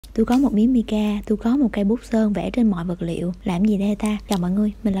Tôi có một miếng mica, tôi có một cây bút sơn vẽ trên mọi vật liệu. Làm gì đây ta? Chào mọi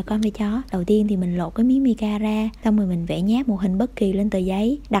người, mình là con Ve Chó. Đầu tiên thì mình lột cái miếng mica ra, xong rồi mình vẽ nháp một hình bất kỳ lên tờ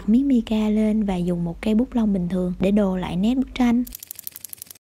giấy, đặt miếng mica lên và dùng một cây bút lông bình thường để đồ lại nét bức tranh.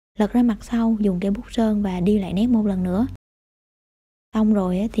 Lật ra mặt sau, dùng cây bút sơn và đi lại nét một lần nữa. Xong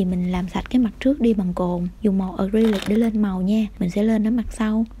rồi thì mình làm sạch cái mặt trước đi bằng cồn, dùng màu acrylic để lên màu nha. Mình sẽ lên ở mặt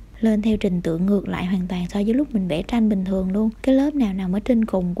sau, lên theo trình tự ngược lại hoàn toàn so với lúc mình vẽ tranh bình thường luôn. Cái lớp nào nằm ở trên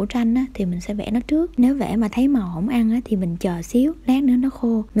cùng của tranh á, thì mình sẽ vẽ nó trước. Nếu vẽ mà thấy màu không ăn á, thì mình chờ xíu, lát nữa nó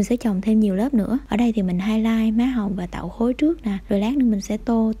khô mình sẽ chồng thêm nhiều lớp nữa. Ở đây thì mình highlight má hồng và tạo khối trước nè, rồi lát nữa mình sẽ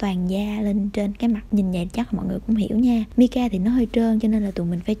tô toàn da lên trên cái mặt. Nhìn vậy chắc mọi người cũng hiểu nha. Mica thì nó hơi trơn cho nên là tụi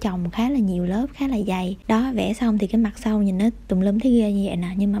mình phải chồng khá là nhiều lớp, khá là dày. Đó, vẽ xong thì cái mặt sau nhìn nó tùm lum thấy ghê như vậy nè,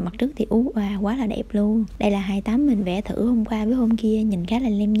 nhưng mà mặt trước thì quá là đẹp luôn. Đây là hai tấm mình vẽ thử hôm qua với hôm kia, nhìn khá là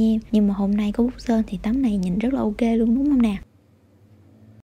lem nhem, nhưng mà hôm nay có bút sơn thì tấm này nhìn rất là ok luôn, đúng không nè?